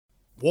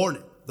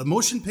Warning. The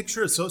Motion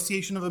Picture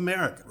Association of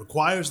America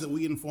requires that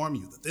we inform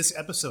you that this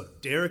episode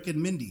of Derek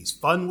and Mindy's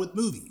Fun with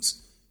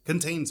Movies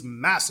contains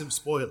massive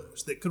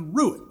spoilers that could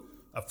ruin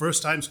a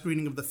first-time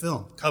screening of the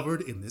film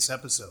covered in this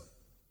episode.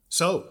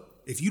 So,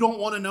 if you don't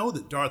want to know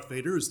that Darth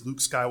Vader is Luke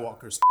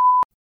Skywalker's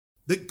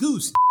that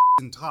Goose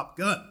in Top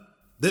Gun,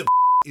 that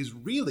is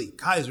really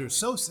Kaiser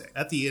Sose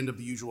at the end of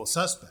The Usual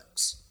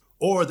Suspects,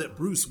 or that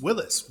Bruce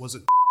Willis was a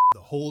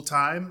the whole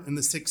time in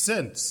The Sixth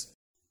Sense,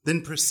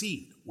 then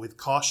proceed with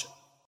caution.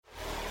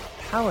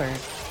 Powered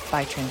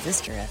by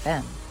Transistor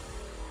FM.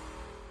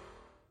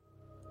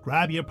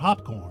 Grab your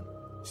popcorn,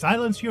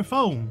 silence your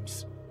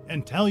phones,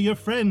 and tell your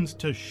friends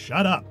to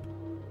shut up.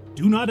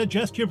 Do not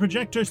adjust your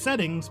projector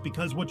settings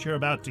because what you're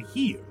about to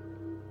hear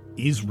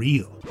is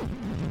real.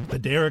 The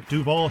Derek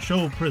Duval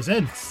Show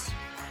presents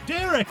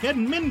Derek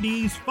and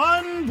Mindy's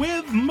Fun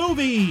with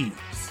Movies.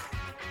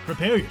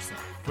 Prepare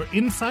yourself for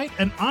insight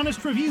and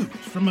honest reviews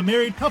from a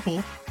married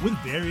couple with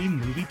varying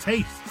movie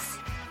tastes.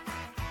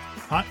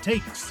 Hot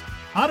takes,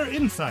 hotter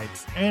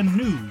insights, and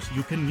news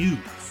you can use.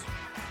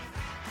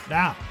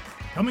 Now,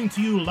 coming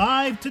to you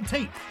live to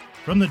tape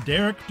from the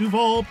Derek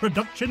Duval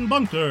production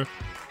bunker,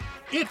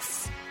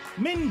 it's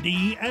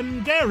Mindy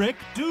and Derek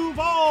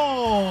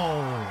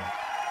Duval.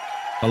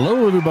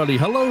 Hello, everybody.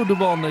 Hello,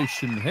 Duval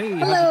Nation. Hey,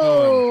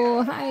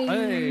 hello. How's it going? Hi.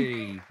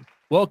 Hey.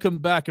 Welcome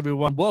back,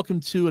 everyone.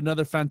 Welcome to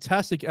another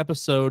fantastic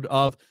episode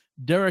of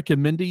Derek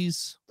and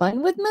Mindy's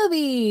Fun with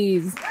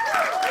Movies.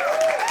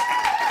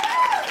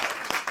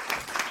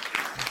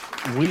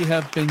 We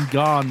have been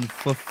gone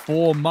for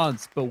 4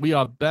 months, but we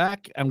are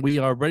back and we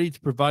are ready to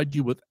provide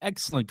you with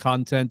excellent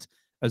content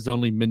as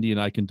only Mindy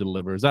and I can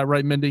deliver. Is that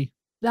right, Mindy?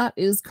 That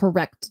is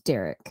correct,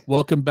 Derek.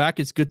 Welcome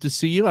back. It's good to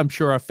see you. I'm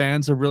sure our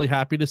fans are really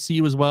happy to see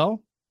you as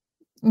well.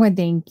 Well,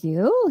 thank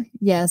you.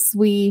 Yes,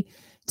 we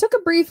took a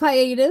brief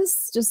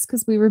hiatus just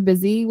because we were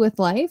busy with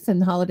life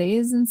and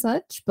holidays and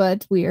such,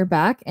 but we are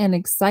back and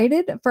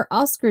excited for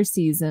Oscar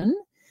season.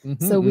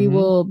 So we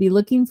will be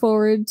looking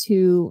forward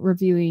to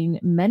reviewing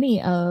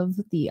many of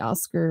the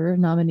Oscar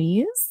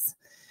nominees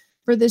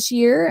for this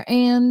year.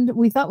 And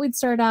we thought we'd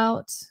start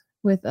out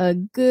with a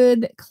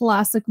good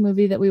classic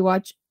movie that we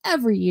watch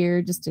every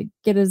year just to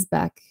get us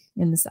back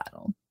in the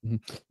saddle.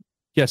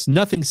 Yes,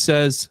 nothing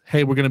says,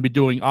 hey, we're going to be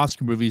doing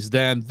Oscar movies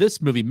than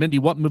this movie. Mindy,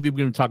 what movie are we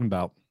going to be talking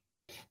about?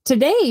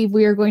 Today,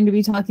 we are going to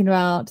be talking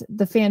about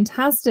the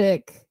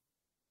fantastic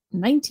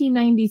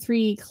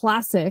 1993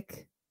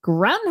 classic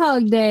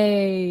Groundhog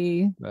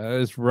Day. That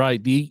is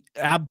right. The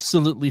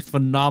absolutely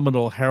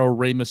phenomenal Harold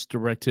Ramis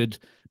directed,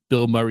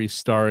 Bill Murray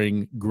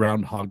starring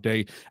Groundhog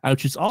Day,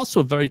 which is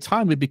also very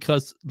timely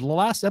because the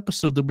last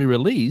episode that we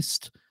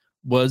released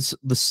was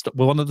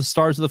one of the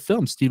stars of the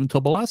film, Stephen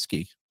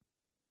Tobolowsky.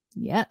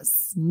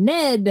 Yes,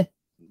 Ned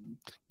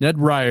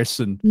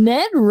Ryerson.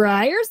 Ned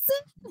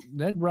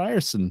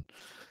Ryerson.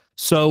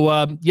 So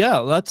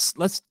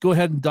let's go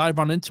ahead and dive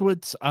on into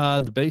it.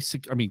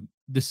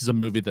 This is a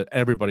movie that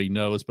everybody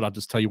knows, but I'll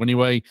just tell you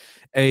anyway.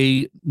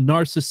 A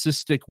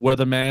narcissistic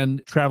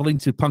weatherman traveling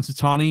to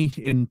Punxsutawney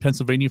in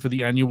Pennsylvania for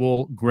the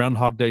annual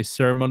Groundhog Day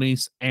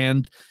ceremonies.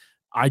 And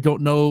I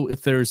don't know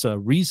if there's a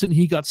reason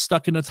he got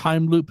stuck in a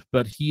time loop,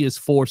 but he is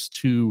forced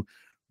to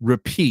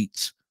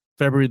repeat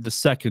February the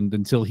 2nd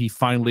until he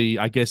finally,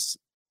 I guess,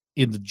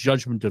 in the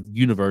judgment of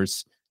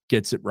universe,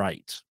 gets it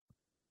right.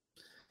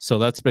 So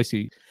that's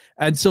basically,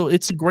 and so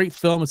it's a great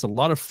film. It's a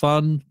lot of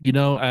fun,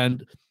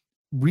 and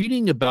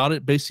reading about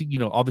it, basically,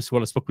 obviously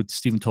what I spoke with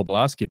Stephen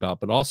Tobolowsky about,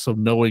 but also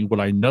knowing what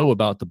I know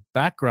about the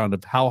background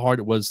of how hard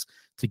it was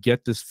to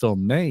get this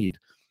film made.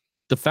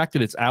 The fact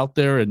that it's out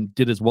there and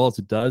did as well as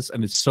it does,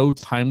 and it's so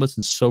timeless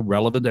and so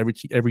relevant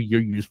every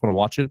year you just want to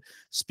watch it,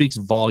 speaks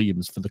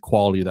volumes for the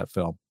quality of that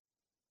film.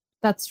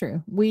 That's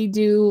true. We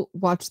do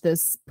watch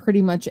this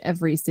pretty much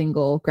every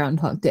single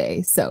Groundhog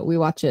Day, so we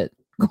watch it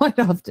quite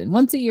often,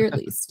 once a year at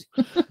least.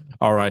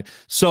 All right.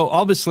 So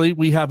obviously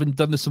we haven't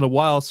done this in a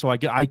while, so I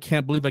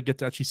can't believe I get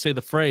to actually say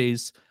the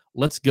phrase,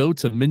 let's go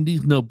to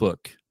Mindy's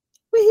notebook.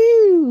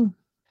 Woohoo!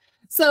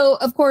 So,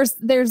 of course,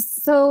 there's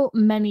so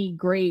many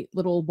great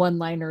little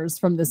one-liners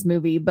from this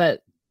movie,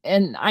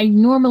 and I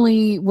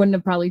normally wouldn't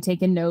have probably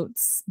taken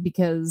notes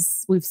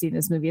because we've seen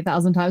this movie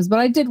 1,000 times, but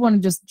I did want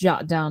to just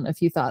jot down a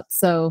few thoughts.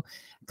 So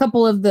a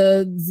couple of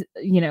the,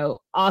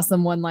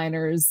 awesome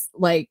one-liners,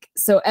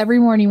 so every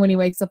morning when he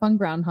wakes up on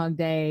Groundhog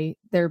Day,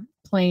 they're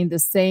playing the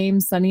same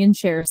Sonny and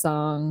Cher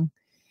song.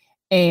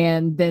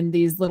 And then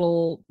these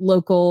little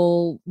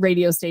local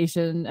radio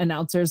station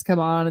announcers come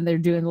on and they're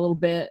doing a little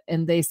bit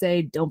and they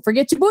say, don't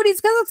forget your booties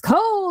because it's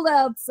cold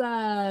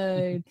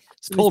outside.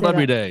 It's cold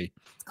every day.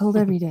 It's cold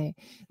every day.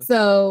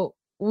 So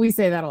we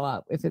say that a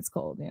lot if it's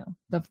cold,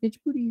 don't forget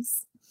your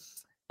booties.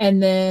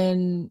 And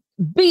then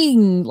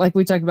Bing, like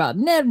we talked about,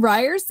 Ned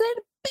Ryerson,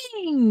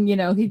 Bing,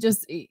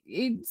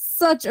 he's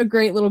such a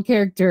great little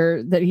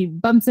character that he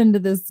bumps into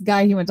this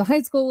guy he went to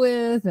high school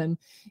with and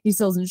he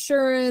sells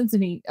insurance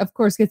and he of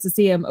course gets to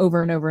see him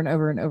over and over and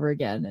over and over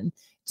again. And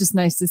just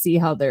nice to see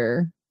how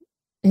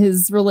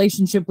his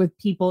relationship with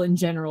people in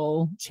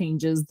general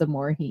changes the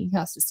more he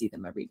has to see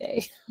them every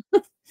day.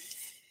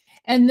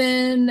 And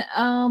then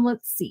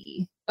let's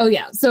see. Oh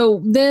yeah.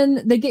 So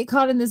then they get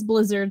caught in this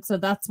blizzard, so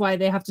that's why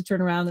they have to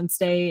turn around and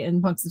stay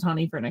in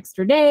Punxsutawney for an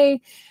extra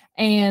day.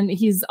 And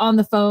he's on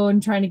the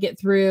phone trying to get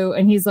through,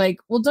 and he's like,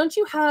 well, don't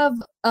you have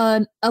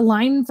a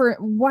line for,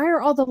 why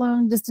are all the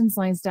long distance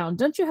lines down?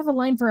 Don't you have a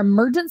line for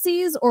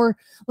emergencies or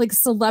like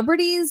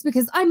celebrities?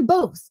 Because I'm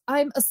both.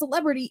 I'm a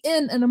celebrity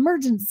in an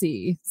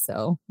emergency.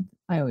 So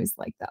I always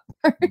like that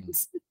part.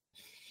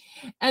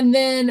 And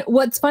then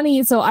what's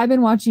funny, so I've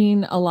been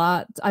watching a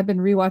lot. I've been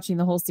rewatching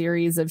the whole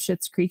series of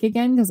Schitt's Creek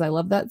again because I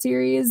love that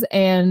series.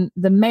 And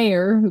the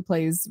mayor who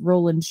plays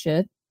Roland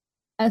Schitt,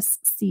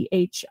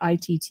 Schitt,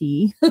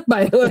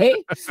 by the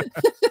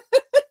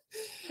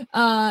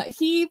way,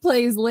 he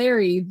plays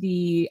Larry,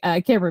 the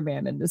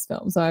cameraman in this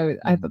film. So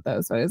I thought that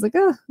was funny. I was like,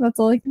 oh, that's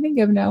all I can think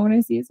of now when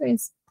I see his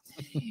face.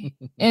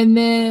 And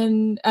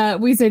then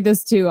we say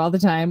this too all the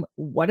time.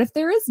 What if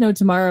there is no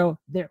tomorrow?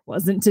 There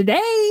wasn't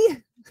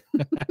today.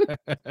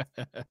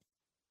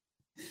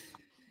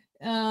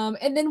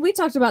 And then we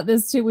talked about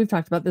this too. We've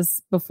talked about this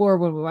before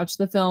when we watched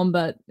the film,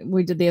 but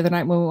we did the other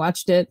night when we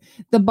watched it.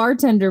 The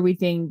bartender, we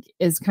think,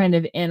 is kind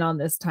of in on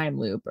this time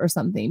loop or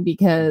something,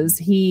 because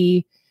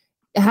they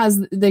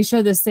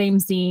show the same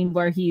scene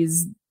where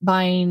he's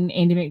buying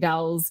Andy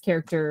McDowell's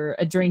character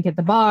a drink at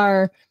the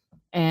bar,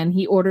 and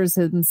he orders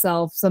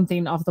himself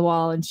something off the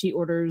wall, and she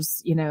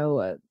orders,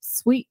 a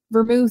sweet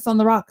vermouth on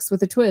the rocks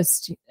with a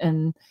twist.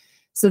 And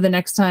so the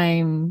next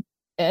time,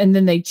 and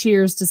then they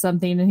cheers to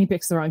something and he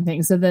picks the wrong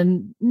thing. So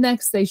then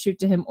next they shoot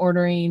to him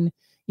ordering,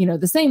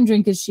 the same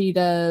drink as she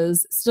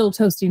does, still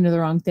toasting to the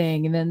wrong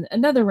thing. And then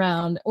another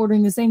round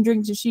ordering the same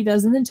drink as she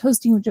does and then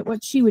toasting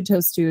what she would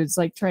toast to. It's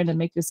like trying to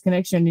make this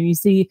connection. And you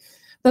see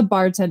the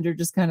bartender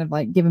just kind of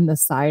like give him the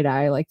side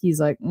eye. Like he's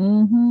like,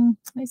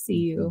 I see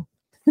you.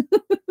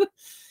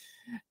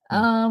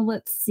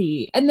 Let's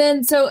see. And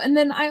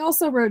then I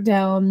also wrote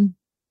down,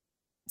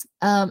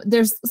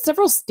 there's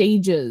several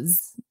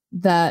stages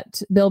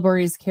that Bill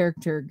Murray's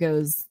character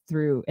goes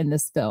through in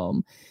this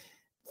film.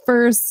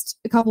 First,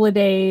 a couple of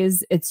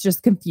days, it's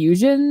just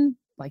confusion.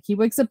 Like he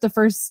wakes up the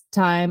first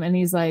time and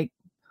he's like,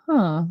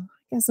 I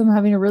guess I'm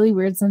having a really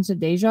weird sense of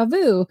deja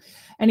vu.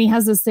 And he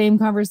has the same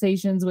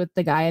conversations with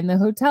the guy in the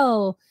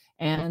hotel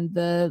and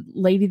the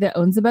lady that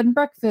owns the bed and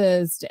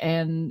breakfast.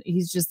 And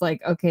he's just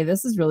like, okay,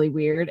 this is really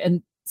weird.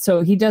 And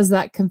so he does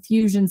that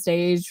confusion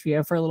stage,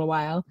 for a little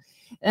while.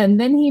 And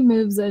then he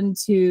moves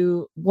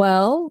into,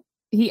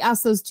 he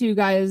asks those two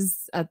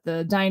guys at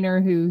the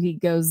diner who he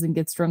goes and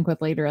gets drunk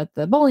with later at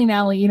the bowling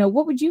alley,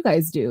 what would you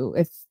guys do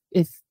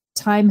if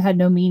time had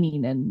no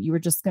meaning and you were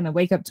just going to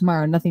wake up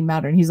tomorrow and nothing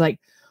mattered? And he's like,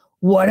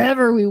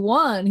 whatever we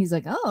want. He's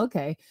like, oh,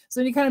 okay.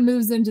 So then he kind of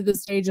moves into the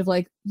stage of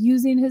like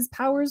using his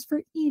powers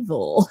for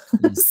evil.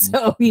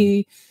 So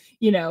he,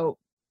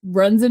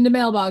 runs into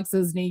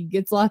mailboxes and he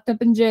gets locked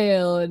up in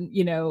jail and,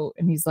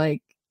 and he's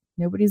like,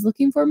 nobody's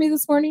looking for me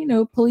this morning.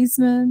 No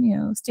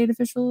policeman, state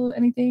official,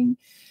 anything.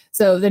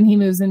 So then he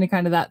moves into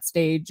kind of that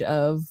stage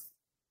of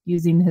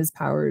using his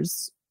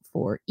powers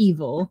for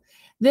evil.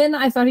 Then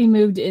I thought he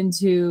moved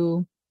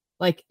into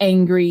like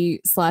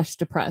angry /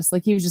 depressed.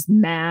 Like he was just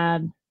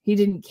mad. He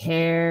didn't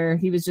care.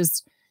 He was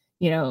just,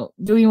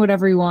 doing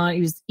whatever he wanted.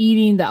 He was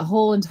eating that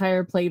whole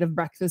entire plate of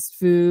breakfast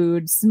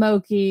food,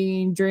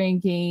 smoking,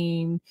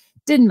 drinking,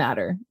 didn't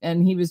matter.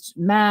 And he was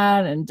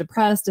mad and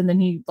depressed. And then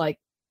he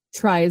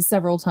tries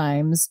several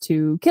times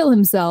to kill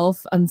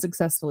himself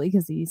unsuccessfully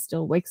because he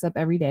still wakes up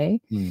every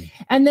day.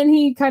 And then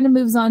he kind of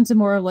moves on to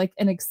more of like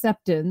an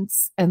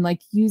acceptance and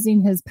like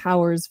using his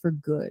powers for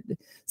good.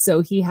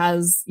 So he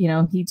has,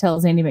 he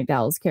tells Andy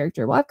McDowell's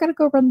character, well, I've got to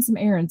go run some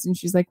errands. And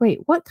she's like, wait,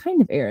 what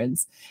kind of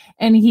errands?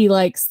 And he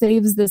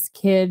saves this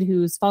kid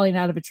who's falling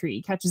out of a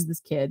tree, catches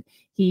this kid.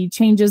 He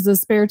changes the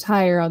spare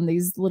tire on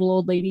these little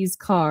old lady's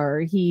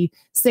car. He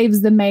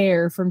saves the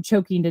mayor from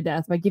choking to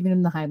death by giving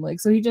him the Heimlich.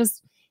 So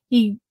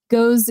he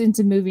goes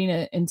into moving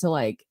it into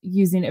like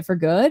using it for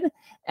good.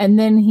 And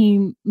then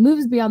he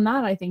moves beyond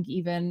that, I think,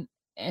 even,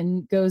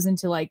 and goes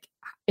into like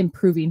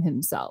improving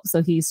himself.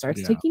 So he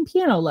starts taking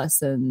piano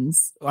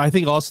lessons. I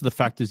think also the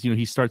fact is,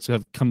 he starts to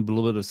have come to a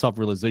little bit of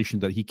self-realization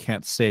that he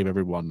can't save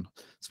everyone,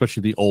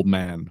 especially the old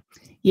man.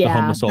 Yeah,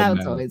 that was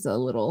always a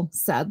little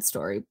sad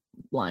story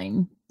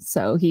line.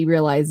 So he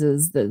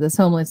realizes that this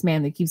homeless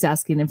man that keeps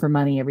asking him for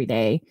money every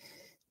day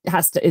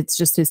it's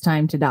just his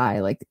time to die.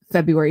 Like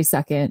February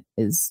 2nd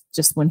is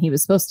just when he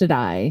was supposed to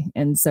die.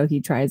 And so he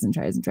tries and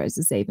tries and tries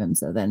to save him.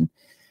 So then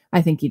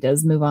I think he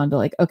does move on to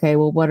like, okay,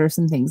 well, what are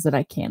some things that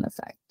I can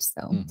affect?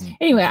 So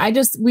anyway,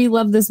 we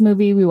love this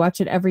movie. We watch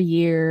it every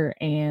year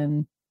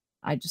and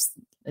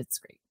it's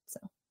great. So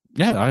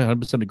yeah, I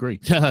 100% agree.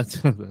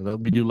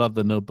 We do love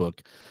The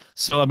Notebook.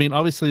 So, I mean,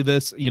 obviously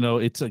this,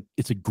 it's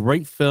a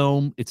great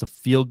film. It's a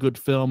feel-good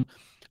film.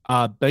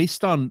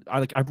 Based on,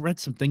 I've read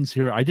some things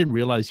here. I didn't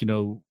realize,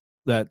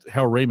 that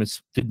Harold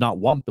Ramis did not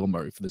want Bill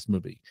Murray for this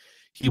movie.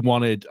 He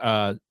wanted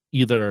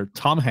either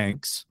Tom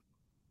Hanks,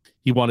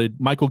 he wanted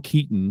Michael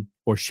Keaton,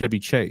 or Chevy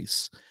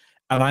Chase.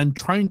 And I'm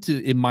trying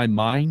to, in my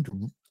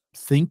mind,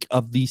 think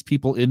of these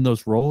people in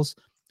those roles.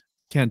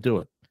 Can't do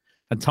it.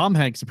 And Tom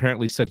Hanks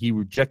apparently said he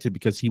rejected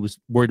because he was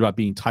worried about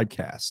being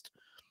typecast.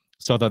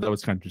 So I thought that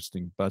was kind of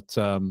interesting. But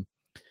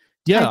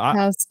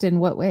Typecast in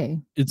what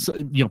way? It's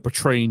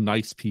portraying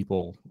nice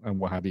people and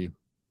what have you,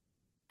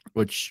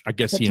 which I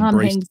guess But he Tom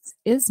embraced. Hanks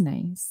is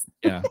nice.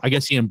 Yeah, I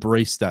guess he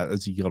embraced that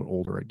as he got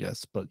older, I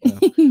guess. But yeah.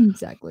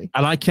 Exactly.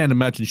 And I can't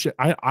imagine.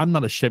 I'm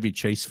not a Chevy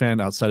Chase fan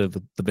outside of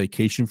the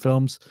vacation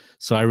films,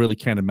 so I really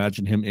can't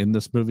imagine him in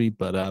this movie.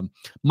 But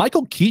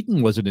Michael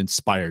Keaton was an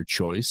inspired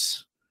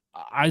choice.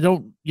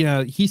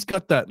 He's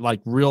got that like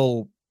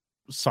real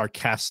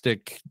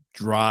sarcastic,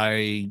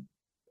 dry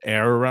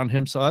air around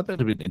him, so that would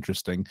have been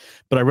interesting.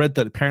 But I read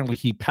that apparently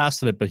he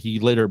passed it, but he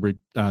later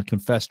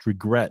confessed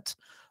regret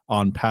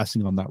on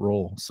passing on that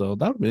role. So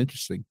that would be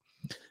interesting.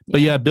 Yeah.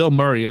 But yeah, Bill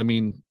Murray. I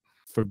mean,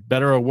 for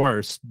better or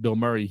worse, Bill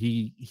Murray,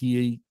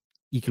 he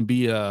can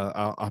be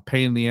a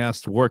pain in the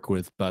ass to work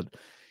with, but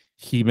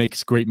he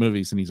makes great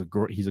movies, and he's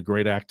a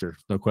great actor,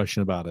 no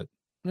question about it.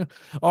 Yeah.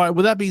 All right.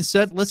 With that being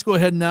said, let's go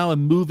ahead now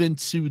and move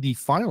into the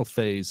final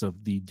phase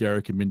of the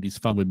Derek and Mindy's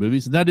Fun with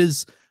Movies, and that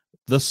is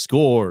the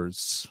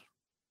scores.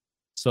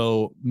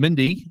 So,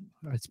 Mindy,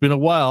 it's been a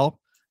while.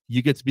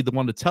 You get to be the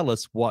one to tell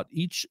us what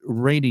each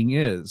rating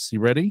is. You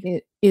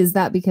ready? Is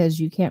that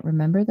because you can't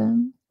remember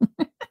them?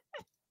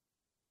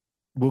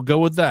 We'll go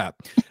with that.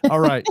 All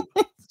right.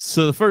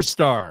 So the first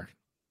star,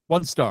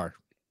 1 star.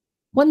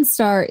 1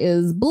 star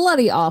is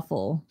bloody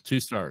awful. 2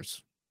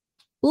 stars.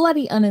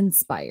 Bloody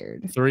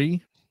uninspired.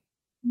 3.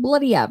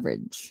 Bloody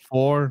average.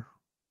 4.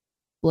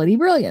 Bloody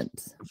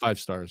brilliant. 5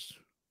 stars.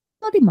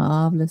 Bloody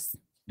marvelous.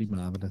 Bloody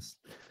marvelous.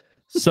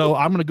 So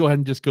I'm going to go ahead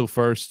and just go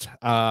first.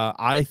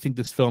 I think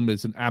this film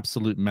is an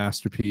absolute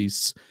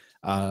masterpiece.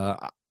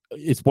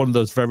 It's one of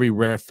those very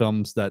rare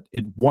films that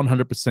it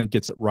 100%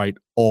 gets it right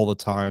all the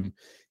time.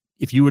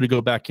 If you were to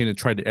go back in and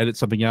try to edit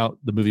something out,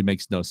 the movie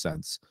makes no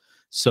sense.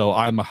 So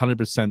I'm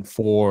 100%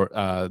 for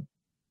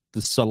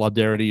the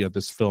solidarity of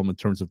this film in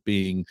terms of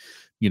being,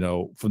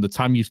 from the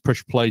time you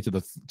push play to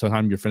the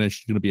time you're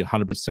finished, you're going to be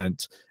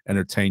 100%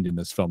 entertained in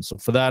this film. So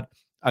for that,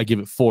 I give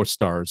it 4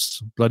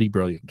 stars. Bloody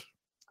brilliant.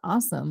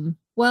 Awesome.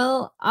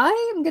 Well,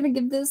 I am going to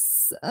give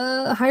this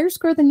a higher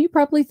score than you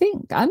probably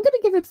think. I'm going to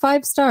give it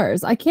 5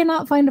 stars. I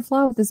cannot find a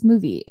flaw with this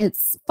movie.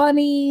 It's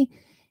funny.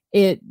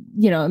 It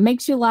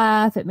makes you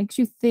laugh. It makes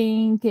you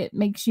think. It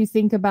makes you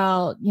think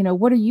about,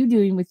 what are you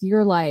doing with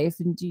your life?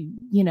 And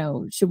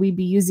should we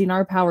be using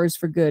our powers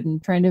for good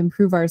and trying to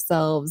improve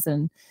ourselves?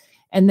 And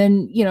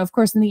then, of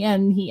course, in the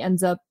end, he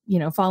ends up,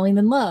 falling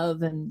in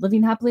love and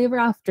living happily ever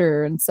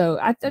after. And so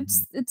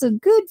it's a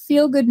good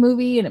feel-good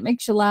movie, and it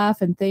makes you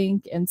laugh and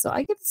think. And so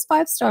I give this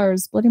 5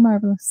 stars. Bloody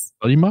marvelous.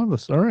 Bloody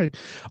marvelous.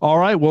 All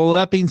right. Well,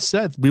 that being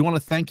said, we want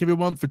to thank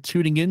everyone for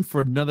tuning in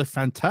for another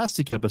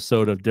fantastic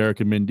episode of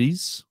Derek and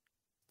Mindy's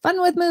Fun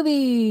with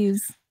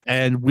Movies.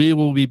 And we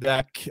will be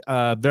back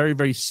very,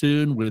 very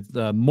soon with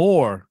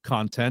more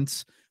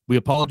content. We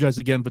apologize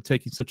again for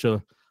taking such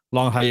a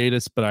long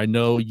hiatus, but I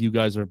know you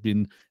guys have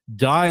been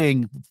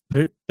dying.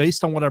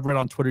 Based on what I've read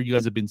on Twitter, you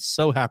guys have been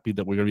so happy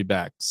that we're going to be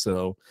back.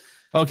 So,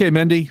 okay,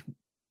 Mindy.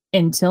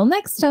 Until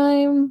next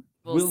time.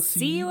 We'll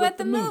see you at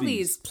the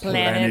movies,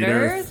 Planet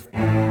Earth.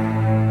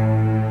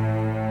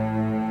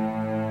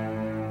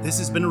 This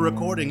has been a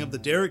recording of The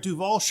Derek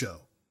Duval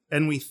Show,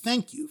 and we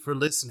thank you for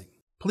listening.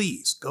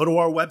 Please go to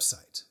our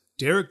website,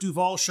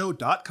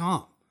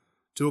 DerekDuvalShow.com,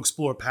 to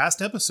explore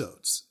past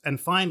episodes and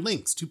find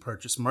links to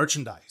purchase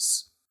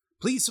merchandise.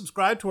 Please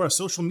subscribe to our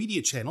social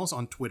media channels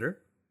on Twitter,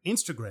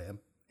 Instagram,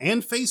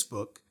 and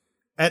Facebook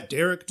at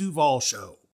Derek Duval Show.